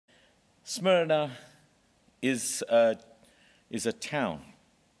Smyrna is a town.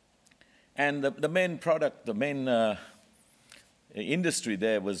 And the main product, the main industry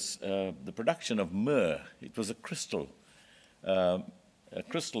there was the production of myrrh. It was a crystal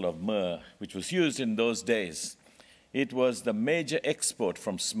of myrrh, which was used in those days. It was the major export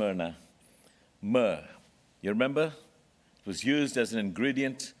from Smyrna, myrrh. You remember? It was used as an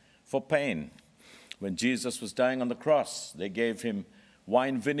ingredient for pain. When Jesus was dying on the cross, they gave him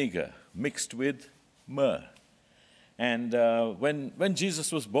wine vinegar mixed with myrrh. And when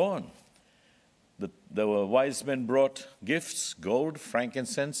Jesus was born, the wise men brought gifts, gold,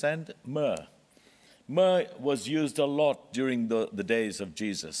 frankincense, and myrrh. Myrrh was used a lot during the days of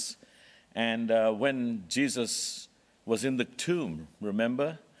Jesus. And when Jesus was in the tomb,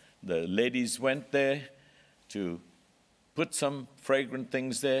 remember, the ladies went there to put some fragrant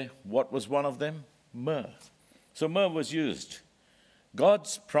things there. What was one of them? Myrrh. So myrrh was used.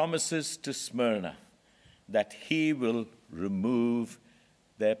 God's promises to Smyrna that he will remove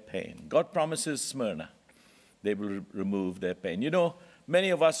their pain. God promises Smyrna they will remove their pain. You know, many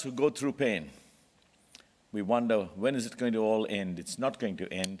of us who go through pain, we wonder, when is it going to all end? It's not going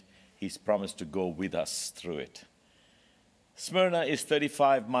to end. He's promised to go with us through it. Smyrna is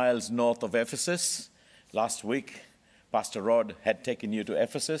 35 miles north of Ephesus. Last week, Pastor Rod had taken you to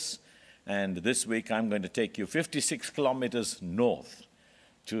Ephesus, and this week I'm going to take you 56 kilometers north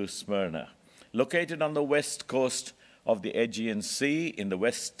to Smyrna. Located on the west coast of the Aegean Sea in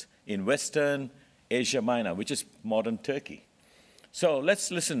western Asia Minor, which is modern Turkey. So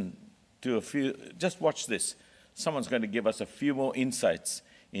let's listen to a few, just watch this. Someone's going to give us a few more insights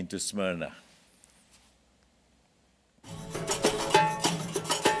into Smyrna.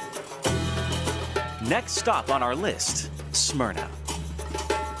 Next stop on our list, Smyrna.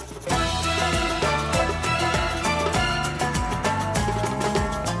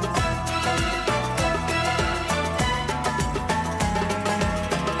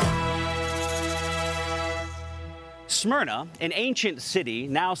 Smyrna, an ancient city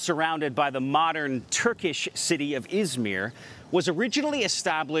now surrounded by the modern Turkish city of Izmir, was originally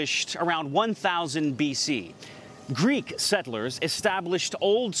established around 1000 BC. Greek settlers established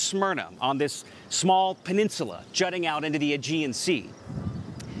Old Smyrna on this small peninsula jutting out into the Aegean Sea.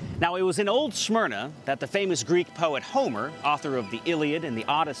 Now, it was in Old Smyrna that the famous Greek poet Homer, author of the Iliad and the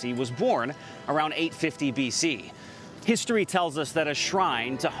Odyssey, was born around 850 BC. History tells us that a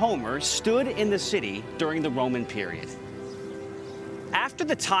shrine to Homer stood in the city during the Roman period. After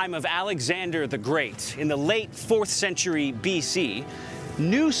the time of Alexander the Great, in the late 4th century BC,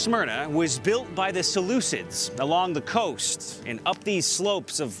 New Smyrna was built by the Seleucids along the coast and up these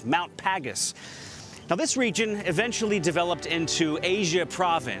slopes of Mount Pagus. Now, this region eventually developed into Asia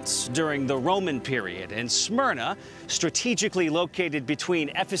Province during the Roman period, and Smyrna, strategically located between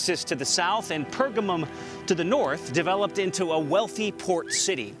Ephesus to the south and Pergamum to the north, developed into a wealthy port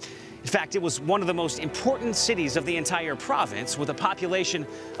city. In fact, it was one of the most important cities of the entire province, with a population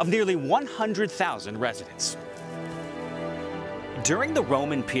of nearly 100,000 residents. During the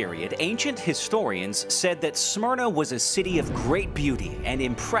Roman period, ancient historians said that Smyrna was a city of great beauty and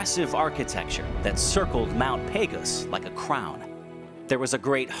impressive architecture that circled Mount Pagus like a crown. There was a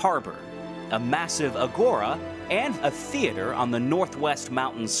great harbor, a massive agora, and a theater on the northwest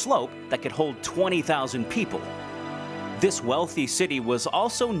mountain slope that could hold 20,000 people. This wealthy city was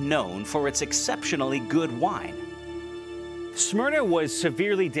also known for its exceptionally good wine. Smyrna was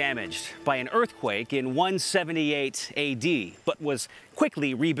severely damaged by an earthquake in 178 AD, but was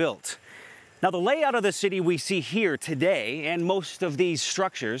quickly rebuilt. Now, the layout of the city we see here today, and most of these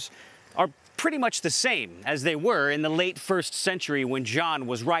structures, are pretty much the same as they were in the late 1st century when John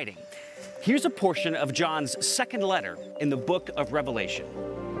was writing. Here's a portion of John's second letter in the book of Revelation.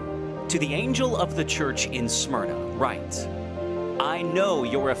 To the angel of the church in Smyrna, write, I know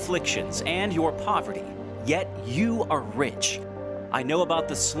your afflictions and your poverty, yet you are rich. I know about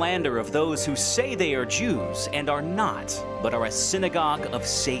the slander of those who say they are Jews and are not, but are a synagogue of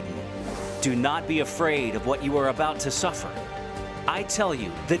Satan. Do not be afraid of what you are about to suffer. I tell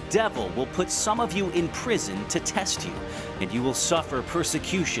you, the devil will put some of you in prison to test you, and you will suffer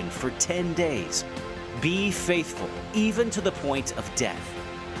persecution for 10 days. Be faithful, even to the point of death,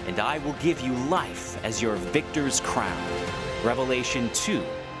 and I will give you life as your victor's crown. Revelation 2,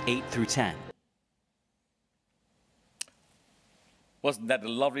 8 through 10. Wasn't that a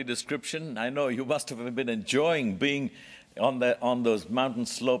lovely description? I know you must have been enjoying being on those mountain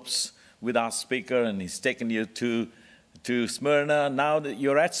slopes with our speaker, and he's taken you to Smyrna. Now that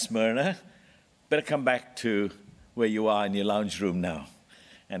you're at Smyrna, better come back to where you are in your lounge room now.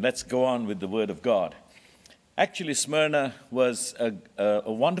 And let's go on with the Word of God. Actually, Smyrna was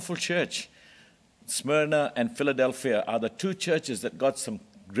a wonderful church. Smyrna and Philadelphia are the two churches that got some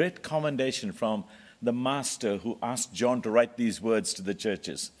great commendation from the master who asked John to write these words to the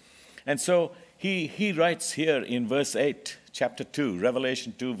churches. And so he writes here in verse 8, chapter 2,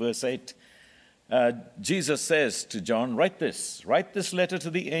 Revelation 2, verse 8, Jesus says to John, write this letter to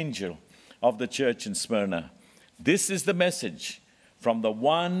the angel of the church in Smyrna. This is the message from the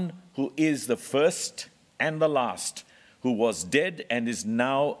one who is the first and the last, who was dead and is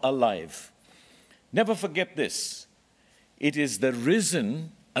now alive. Never forget this. It is the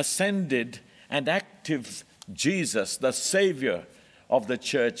risen, ascended, and active Jesus, the Savior of the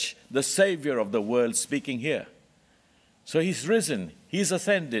church, the Savior of the world, speaking here. So he's risen, he's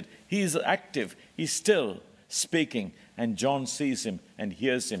ascended, he's active, he's still speaking, and John sees him and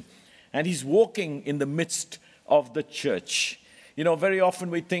hears him. And he's walking in the midst of the church. You know, very often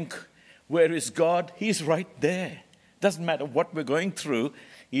we think, where is God? He's right there. Doesn't matter what we're going through,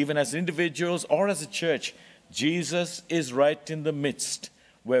 even as individuals or as a church, Jesus is right in the midst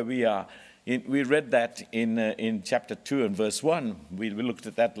where we are. We read that in chapter 2 and verse 1. We looked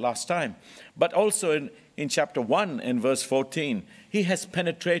at that last time. But also in chapter 1 and verse 14, he has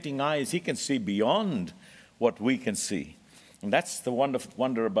penetrating eyes. He can see beyond what we can see. And that's the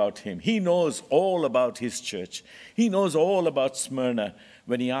wonder about him. He knows all about his church. He knows all about Smyrna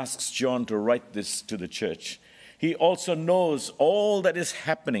when he asks John to write this to the church. He also knows all that is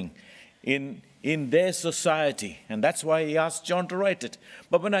happening in their society, and that's why he asked John to write it.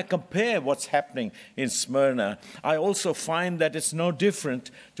 But when I compare what's happening in Smyrna, I also find that it's no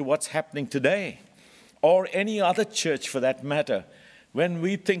different to what's happening today, or any other church for that matter. When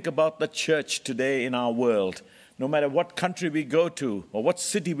we think about the church today in our world, no matter what country we go to or what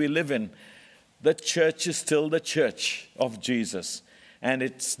city we live in, the church is still the church of Jesus. And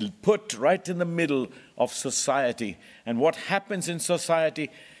it's put right in the middle of society. And what happens in society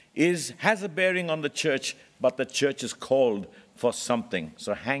has a bearing on the church, but the church is called for something.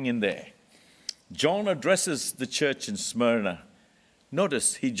 So hang in there. John addresses the church in Smyrna.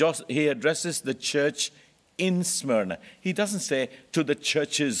 Notice, he addresses the church in Smyrna. He doesn't say to the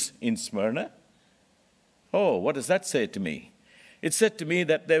churches in Smyrna. Oh, what does that say to me? It said to me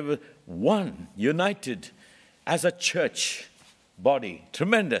that they were one, united as a church body.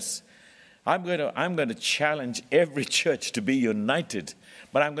 Tremendous. I'm going to challenge every church to be united,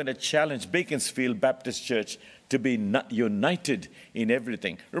 but I'm going to challenge Beaconsfield Baptist Church to be united in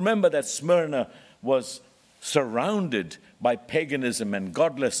everything. Remember that Smyrna was surrounded by paganism and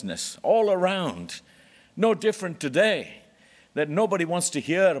godlessness all around. No different today, that nobody wants to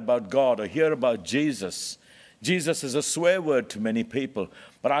hear about God or hear about Jesus. Jesus is a swear word to many people,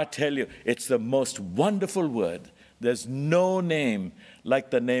 but I tell you, it's the most wonderful word. There's no name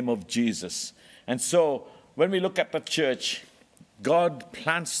like the name of Jesus. And so when we look at the church, God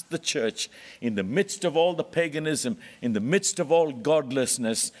plants the church in the midst of all the paganism, in the midst of all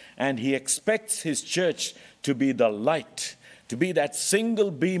godlessness, and he expects his church to be the light, to be that single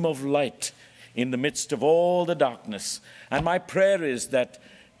beam of light in the midst of all the darkness. And my prayer is that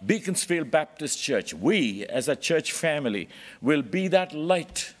Beaconsfield Baptist Church, we as a church family, will be that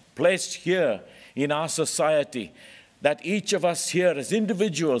light placed here in our society, that each of us here as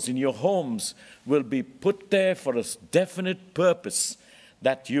individuals in your homes will be put there for a definite purpose,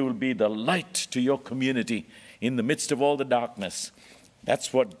 that you will be the light to your community in the midst of all the darkness.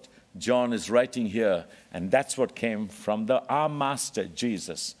 That's what John is writing here, and that's what came from our Master,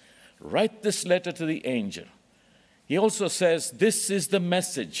 Jesus. Write this letter to the angel. He also says, this is the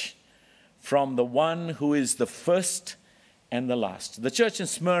message from the one who is the first and the last. The church in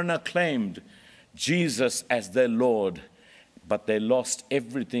Smyrna claimed Jesus as their Lord, but they lost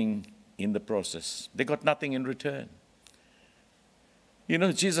everything in the process. They got nothing in return. You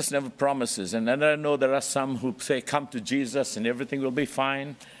know, Jesus never promises, and I know there are some who say, come to Jesus and everything will be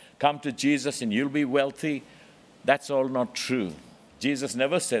fine. Come to Jesus and you'll be wealthy. That's all not true. Jesus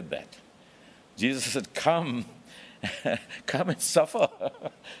never said that. Jesus said, come and suffer.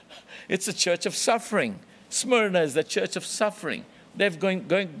 It's a church of suffering. Smyrna is the church of suffering. They're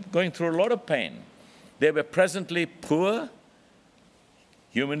going through a lot of pain. They were presently poor,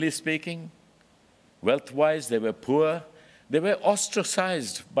 humanly speaking. Wealth-wise, they were poor. They were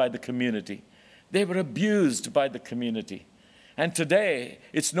ostracized by the community. They were abused by the community. And today,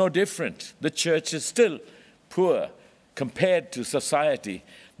 it's no different. The church is still poor compared to society.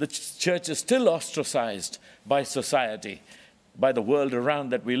 The church is still ostracized by society, by the world around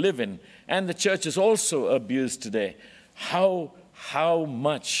that we live in. And the church is also abused today. How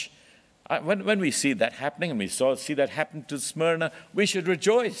much? When we see that happening, and we see that happen to Smyrna, we should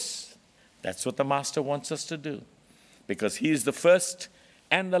rejoice. That's what the Master wants us to do, because he is the first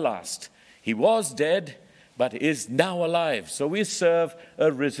and the last. He was dead, but is now alive. So we serve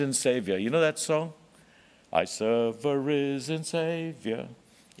a risen Savior. You know that song? I serve a risen Savior.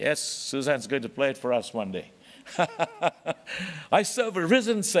 Yes, Suzanne's going to play it for us one day. I serve a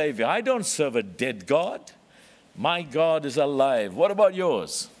risen Savior. I don't serve a dead God. My God is alive. What about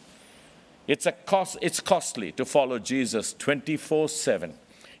yours? It's costly to follow Jesus 24/7.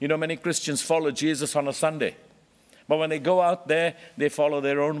 You know, many Christians follow Jesus on a Sunday, but when they go out there, they follow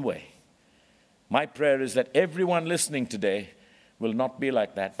their own way. My prayer is that everyone listening today will not be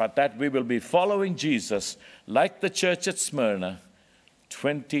like that, but that we will be following Jesus like the church at Smyrna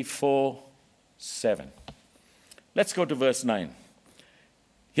 24/7. Let's go to verse 9.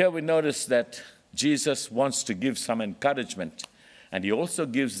 Here we notice that Jesus wants to give some encouragement, and he also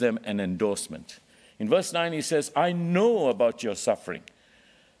gives them an endorsement. In verse 9 he says, I know about your suffering.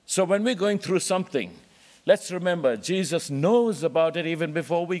 So when we're going through something, let's remember Jesus knows about it even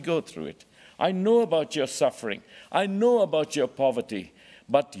before we go through it. I know about your suffering. I know about your poverty,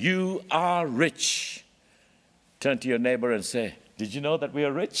 but you are rich. Turn to your neighbor and say, did you know that we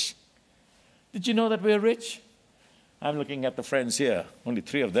are rich? Did you know that we are rich? I'm looking at the friends here, only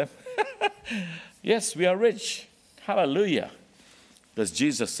 3 of them. Yes, we are rich. Hallelujah. Because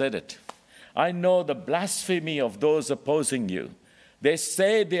Jesus said it. I know the blasphemy of those opposing you. They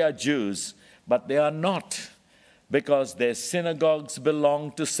say they are Jews, but they are not, because their synagogues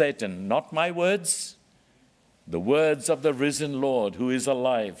belong to Satan. Not my words, the words of the risen Lord who is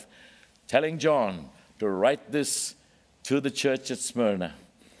alive, telling John to write this to the church at Smyrna.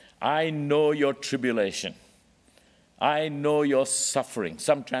 I know your tribulation. I know your suffering.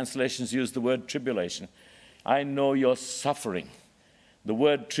 Some translations use the word tribulation. I know your suffering. The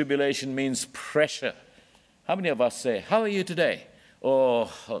word tribulation means pressure. How many of us say, how are you today?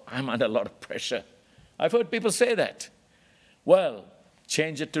 Oh, I'm under a lot of pressure. I've heard people say that. Well,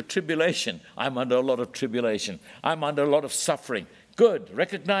 change it to tribulation. I'm under a lot of tribulation. I'm under a lot of suffering. Good,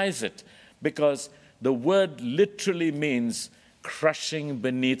 recognize it, because the word literally means crushing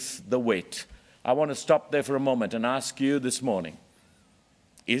beneath the weight. I want to stop there for a moment and ask you this morning,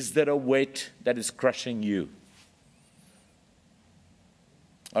 is there a weight that is crushing you?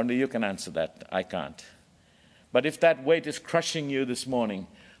 Only you can answer that. I can't. But if that weight is crushing you this morning,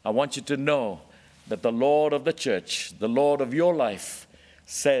 I want you to know that the Lord of the church, the Lord of your life,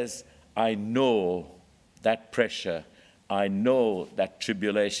 says, I know that pressure. I know that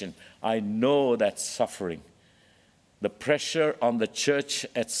tribulation. I know that suffering. The pressure on the church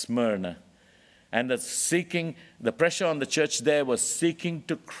at Smyrna, and the pressure on the church there was seeking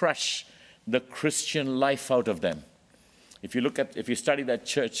to crush the Christian life out of them. If you study that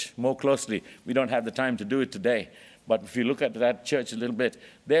church more closely, we don't have the time to do it today, but if you look at that church a little bit,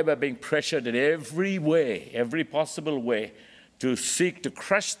 they were being pressured in every way, every possible way, to seek to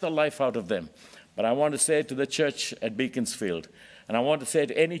crush the life out of them. But I want to say to the church at Beaconsfield, and I want to say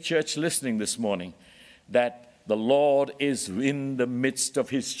to any church listening this morning, that the Lord is in the midst of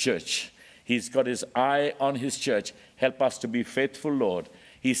his church. He's got his eye on his church. Help us to be faithful, Lord.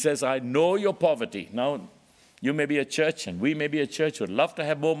 He says, I know your poverty. Now, you may be a church, and we may be a church who would love to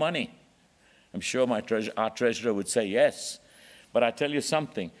have more money. I'm sure our treasurer would say yes. But I tell you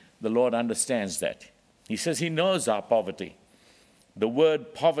something, the Lord understands that. He says he knows our poverty. The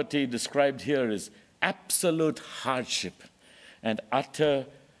word poverty described here is absolute hardship and utter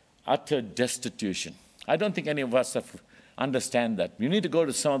destitution. I don't think any of us understand that. You need to go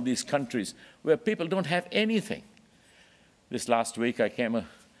to some of these countries where people don't have anything. This last week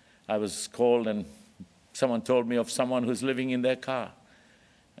I was called, and someone told me of someone who's living in their car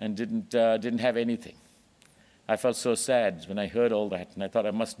and didn't have anything. I felt so sad when I heard all that, and I thought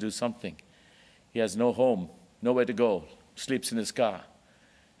I must do something. He has no home, nowhere to go, sleeps in his car,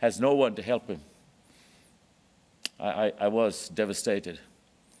 has no one to help him. I was devastated.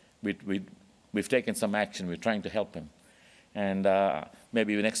 We've taken some action. We're trying to help him. And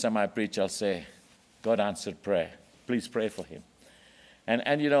maybe the next time I preach, I'll say, God answered prayer. Please pray for him.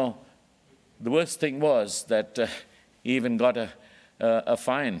 And you know, the worst thing was that he even got a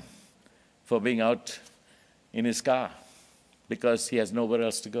fine for being out in his car because he has nowhere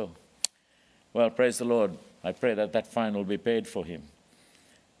else to go. Well, praise the Lord. I pray that that fine will be paid for him.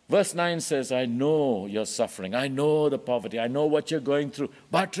 Verse 9 says, I know your suffering. I know the poverty. I know what you're going through.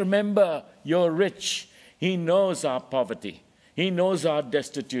 But remember, you're rich. He knows our poverty. He knows our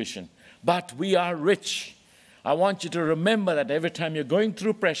destitution. But we are rich. I want you to remember that every time you're going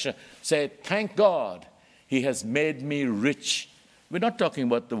through pressure, say, thank God, he has made me rich. We're not talking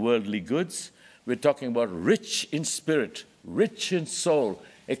about the worldly goods. We're talking about rich in spirit, rich in soul,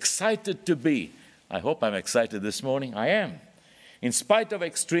 excited to be. I hope I'm excited this morning. I am. In spite of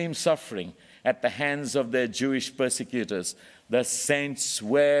extreme suffering at the hands of their Jewish persecutors, the saints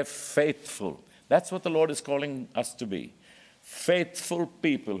were faithful. That's what the Lord is calling us to be. Faithful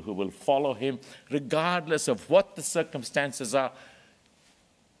people who will follow him regardless of what the circumstances are.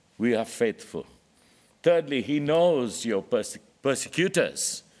 We are faithful. Thirdly, he knows your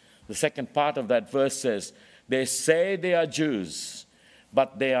persecutors. The second part of that verse says, they say they are Jews,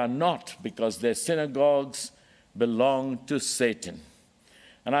 but they are not, because their synagogues belong to Satan.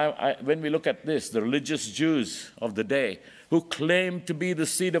 And when we look at this, the religious Jews of the day who claimed to be the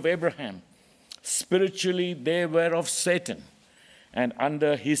seed of Abraham, spiritually they were of Satan and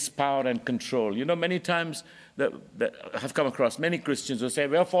under his power and control. You know, many times that I've come across many Christians who say,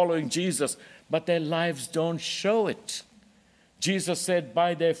 we are following Jesus, but their lives don't show it. Jesus said,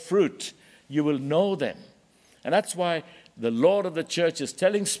 by their fruit you will know them. And that's why the Lord of the church is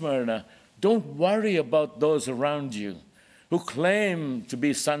telling Smyrna, don't worry about those around you who claim to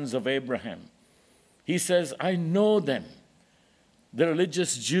be sons of Abraham. He says, I know them. The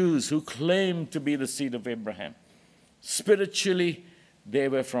religious Jews who claim to be the seed of Abraham. Spiritually, they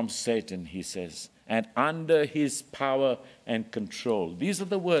were from Satan, he says, and under his power and control. These are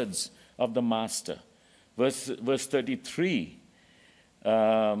the words of the Master. Verse 33.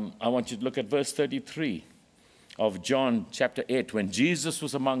 I want you to look at verse 33 of John chapter 8, when Jesus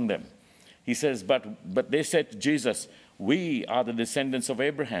was among them. He says, but they said to Jesus, we are the descendants of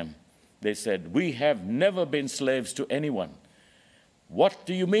Abraham. They said, we have never been slaves to anyone. What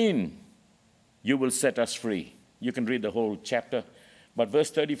do you mean? You will set us free. You can read the whole chapter. But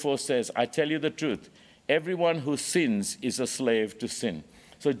verse 34 says, I tell you the truth. Everyone who sins is a slave to sin.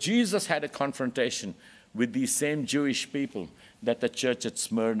 So Jesus had a confrontation with these same Jewish people that the church at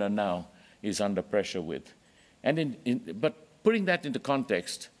Smyrna now is under pressure with. But putting that into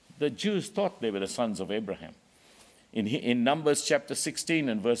context, the Jews thought they were the sons of Abraham. In Numbers chapter 16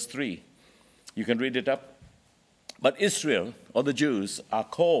 and verse 3, you can read it up. But Israel, or the Jews, are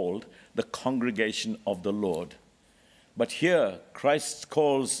called the congregation of the Lord. But here, Christ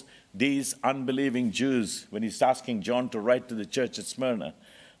calls these unbelieving Jews, when he's asking John to write to the church at Smyrna,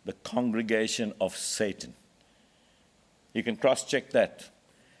 the congregation of Satan. You can cross-check that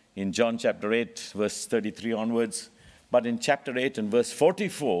in John chapter 8, verse 33 onwards. But in chapter 8 and verse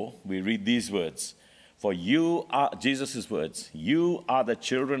 44, we read these words. For you are, Jesus' words, you are the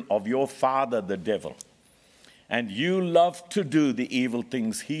children of your father, the devil, and you love to do the evil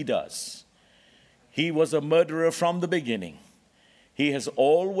things he does. He was a murderer from the beginning. He has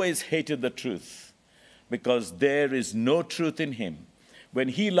always hated the truth because there is no truth in him. When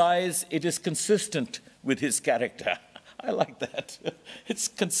he lies, it is consistent with his character. I like that. It's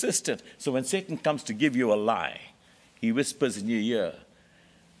consistent. So when Satan comes to give you a lie, he whispers in your ear,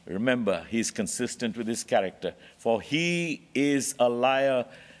 remember, he's consistent with his character, for he is a liar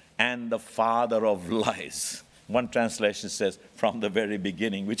and the father of lies. One translation says, from the very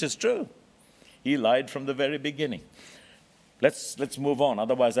beginning, which is true. He lied from the very beginning. Let's move on,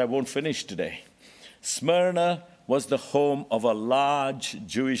 otherwise I won't finish today. Smyrna was the home of a large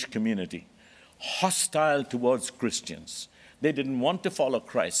Jewish community, hostile towards Christians. They didn't want to follow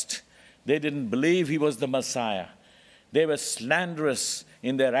Christ. They didn't believe he was the Messiah. They were slanderous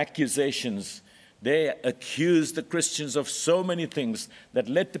in their accusations. They accused the Christians of so many things that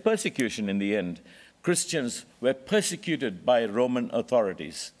led to persecution in the end. Christians were persecuted by Roman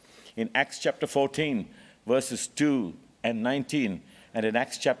authorities. In Acts chapter 14, verses 2 and 19, and in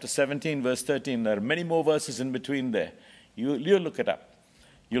Acts chapter 17, verse 13, there are many more verses in between there. You'll look it up.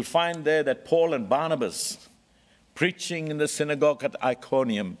 You'll find there that Paul and Barnabas, preaching in the synagogue at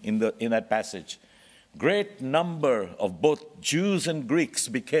Iconium in that passage, great number of both Jews and Greeks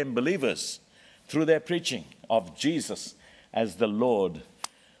became believers through their preaching of Jesus as the Lord.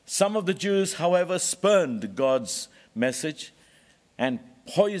 Some of the Jews, however, spurned God's message and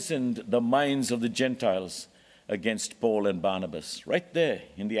poisoned the minds of the Gentiles against Paul and Barnabas, right there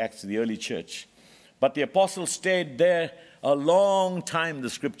in the Acts of the early church. But the apostles stayed there a long time, the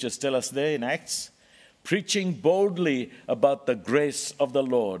scriptures tell us there in Acts, preaching boldly about the grace of the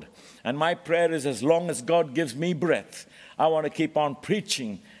Lord. And my prayer is, as long as God gives me breath, I want to keep on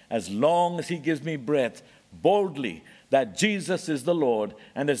preaching as long as he gives me breath, boldly, that Jesus is the Lord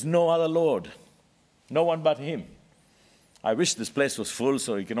and there's no other Lord, no one but him. I wish this place was full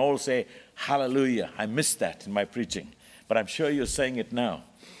so you can all say, hallelujah. I missed that in my preaching, but I'm sure you're saying it now.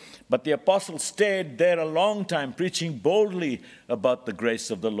 But the apostles stayed there a long time, preaching boldly about the grace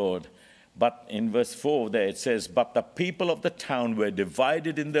of the Lord. But in verse 4 there it says, but the people of the town were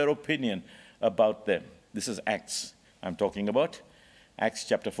divided in their opinion about them. This is Acts I'm talking about. Acts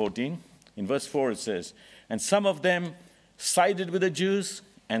chapter 14. In verse 4 it says, "And some of them sided with the Jews,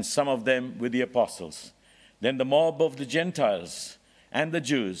 and some of them with the apostles. Then the mob of the Gentiles and the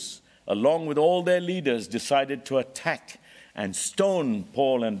Jews, along with all their leaders, decided to attack and stone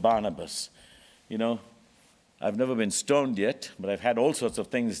Paul and Barnabas." You know, I've never been stoned yet, but I've had all sorts of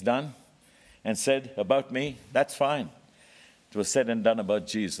things done and said about me. That's fine. It was said and done about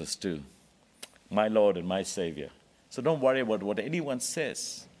Jesus too, my Lord and my Savior. So don't worry about what anyone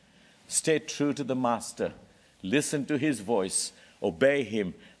says. Stay true to the Master. Listen to his voice. Obey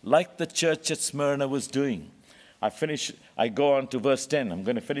him, like the church at Smyrna was doing. I go on to verse 10. I'm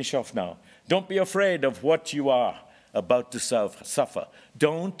going to finish off now. Don't be afraid of what you are about to suffer.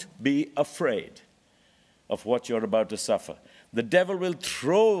 Don't be afraid of what you're about to suffer. The devil will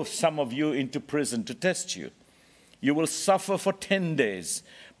throw some of you into prison to test you. You will suffer for 10 days,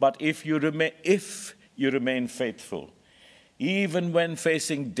 but if you remain faithful, even when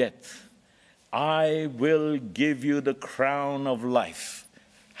facing death, I will give you the crown of life.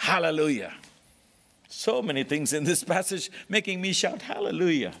 Hallelujah. So many things in this passage making me shout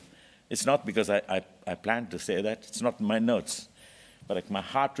hallelujah. It's not because I planned to say that. It's not in my notes. But my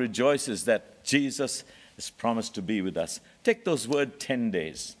heart rejoices that Jesus has promised to be with us. Take those words 10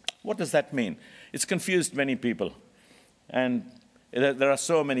 days. What does that mean? It's confused many people. And there are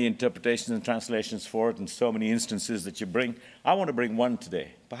so many interpretations and translations for it and so many instances that you bring. I want to bring one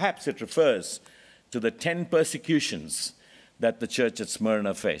today. Perhaps it refers to the 10 persecutions that the church at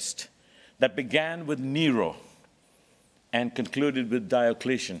Smyrna faced, that began with Nero and concluded with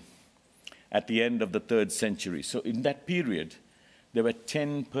Diocletian at the end of the 3rd century. So in that period, there were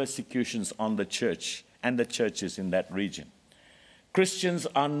 10 persecutions on the church and the churches in that region. Christians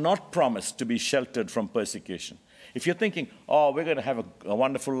are not promised to be sheltered from persecution. If you're thinking, oh, we're going to have a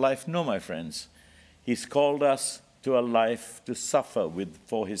wonderful life, no, my friends. He's called us to a life to suffer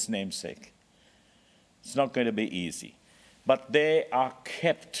for his name's sake. It's not going to be easy. But they are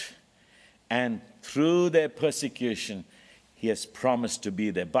kept, and through their persecution, he has promised to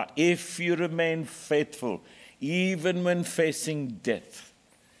be there. But if you remain faithful, even when facing death,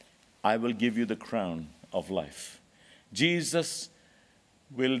 I will give you the crown of life. Jesus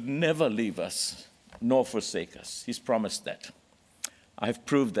will never leave us nor forsake us. He's promised that. I've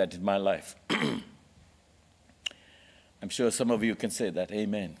proved that in my life. I'm sure some of you can say that.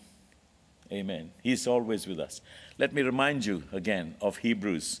 Amen. Amen. He's always with us. Let me remind you again of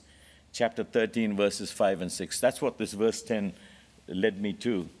Hebrews chapter 13, verses 5 and 6. That's what this verse 10 led me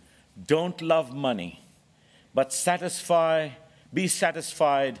to. Don't love money, but be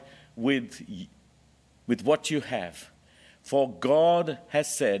satisfied with what you have. For God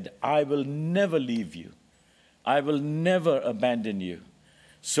has said, I will never leave you. I will never abandon you.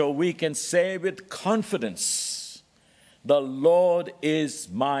 So we can say with confidence, the Lord is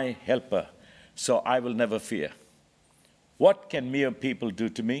my helper, so I will never fear. What can mere people do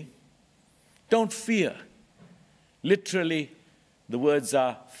to me? Don't fear. Literally, the words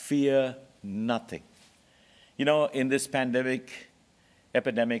are fear nothing. You know, in this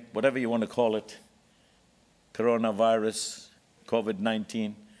epidemic, whatever you want to call it, coronavirus,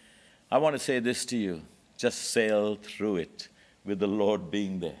 COVID-19, I want to say this to you. Just sail through it with the Lord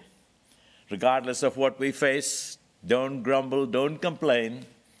being there. Regardless of what we face, don't grumble, don't complain.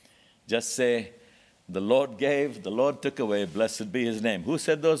 Just say, the Lord gave, the Lord took away, blessed be his name. Who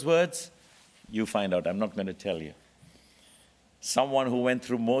said those words? You find out. I'm not going to tell you. Someone who went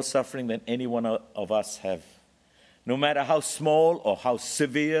through more suffering than any one of us have. No matter how small or how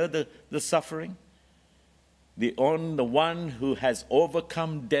severe the suffering, the one who has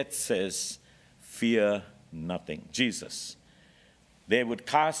overcome death says, fear nothing. Jesus. They would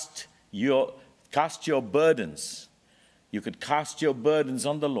cast your burdens. You could cast your burdens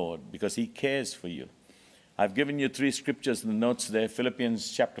on the Lord because he cares for you. I've given you 3 scriptures in the notes there,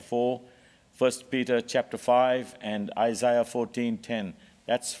 Philippians chapter 4, 1 Peter chapter 5, and Isaiah 14:10.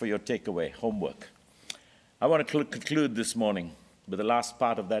 That's for your takeaway, homework. I want to conclude this morning with the last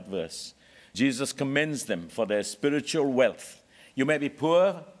part of that verse. Jesus commends them for their spiritual wealth. You may be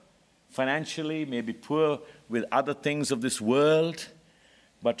poor financially, may be poor with other things of this world,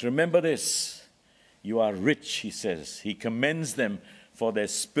 but remember this, you are rich, he says. He commends them for their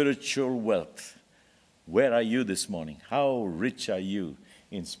spiritual wealth. Where are you this morning? How rich are you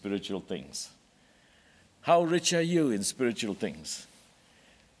in spiritual things? How rich are you in spiritual things?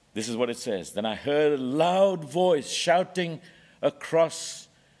 This is what it says. Then I heard a loud voice shouting across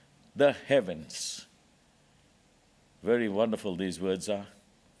the heavens. Very wonderful these words are.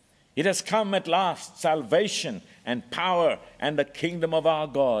 It has come at last, salvation and power and the kingdom of our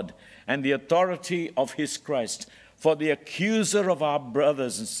God and the authority of his Christ. For the accuser of our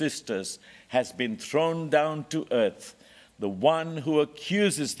brothers and sisters has been thrown down to earth, the one who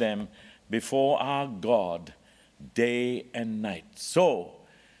accuses them before our God day and night. So,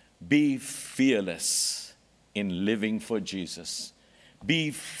 be fearless in living for Jesus. Be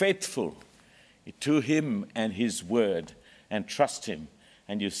faithful to him and his word, and trust him,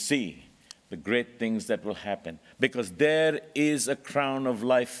 and you see the great things that will happen. Because there is a crown of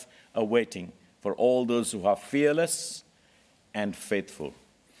life awaiting for all those who are fearless and faithful.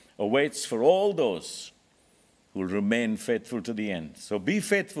 Awaits for all those who will remain faithful to the end. So be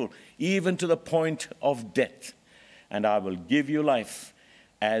faithful even to the point of death, and I will give you life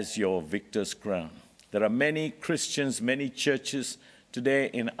as your victor's crown. There are many Christians, many churches today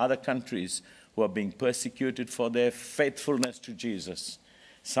in other countries who are being persecuted for their faithfulness to Jesus,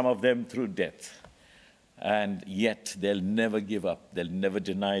 some of them through death. And yet they'll never give up. They'll never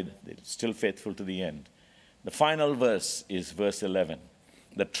deny. They're still faithful to the end. The final verse is verse 11.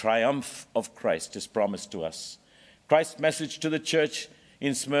 The triumph of Christ is promised to us. Christ's message to the church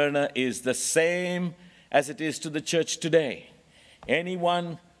in Smyrna is the same as it is to the church today.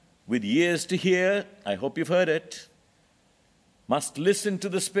 Anyone with ears to hear, I hope you've heard it, must listen to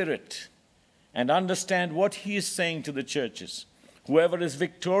the Spirit and understand what he is saying to the churches. Whoever is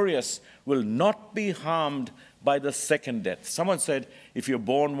victorious will not be harmed by the second death. Someone said, if you're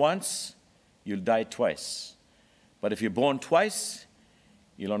born once, you'll die twice. But if you're born twice,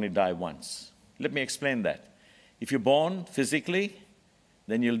 you'll only die once. Let me explain that. If you're born physically,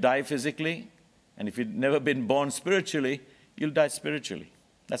 then you'll die physically. And if you've never been born spiritually, you'll die spiritually.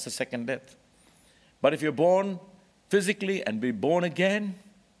 That's the second death. But if you're born physically and be born again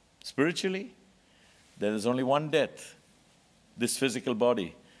spiritually, there is only one death, this physical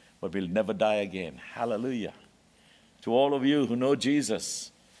body, but we'll never die again. Hallelujah. To all of you who know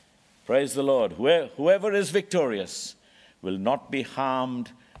Jesus, praise the Lord. Whoever is victorious will not be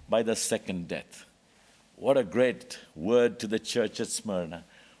harmed by the second death. What a great word to the church at Smyrna.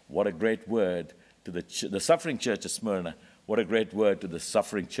 What a great word to the suffering church at Smyrna. What a great word to the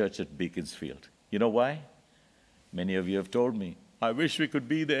suffering church at Beaconsfield. You know why? Many of you have told me, I wish we could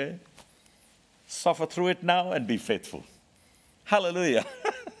be there. Suffer through it now and be faithful. Hallelujah.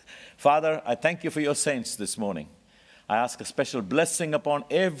 Father, I thank you for your saints this morning. I ask a special blessing upon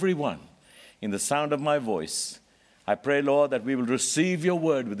everyone in the sound of my voice. I pray, Lord, that we will receive your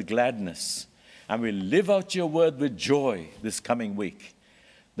word with gladness and we'll live out your word with joy this coming week.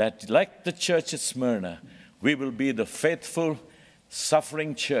 That like the church at Smyrna, we will be the faithful,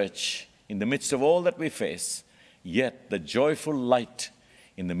 suffering church in the midst of all that we face, yet the joyful light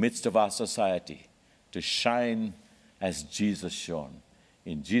in the midst of our society to shine as Jesus shone.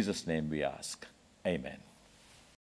 In Jesus' name we ask. Amen.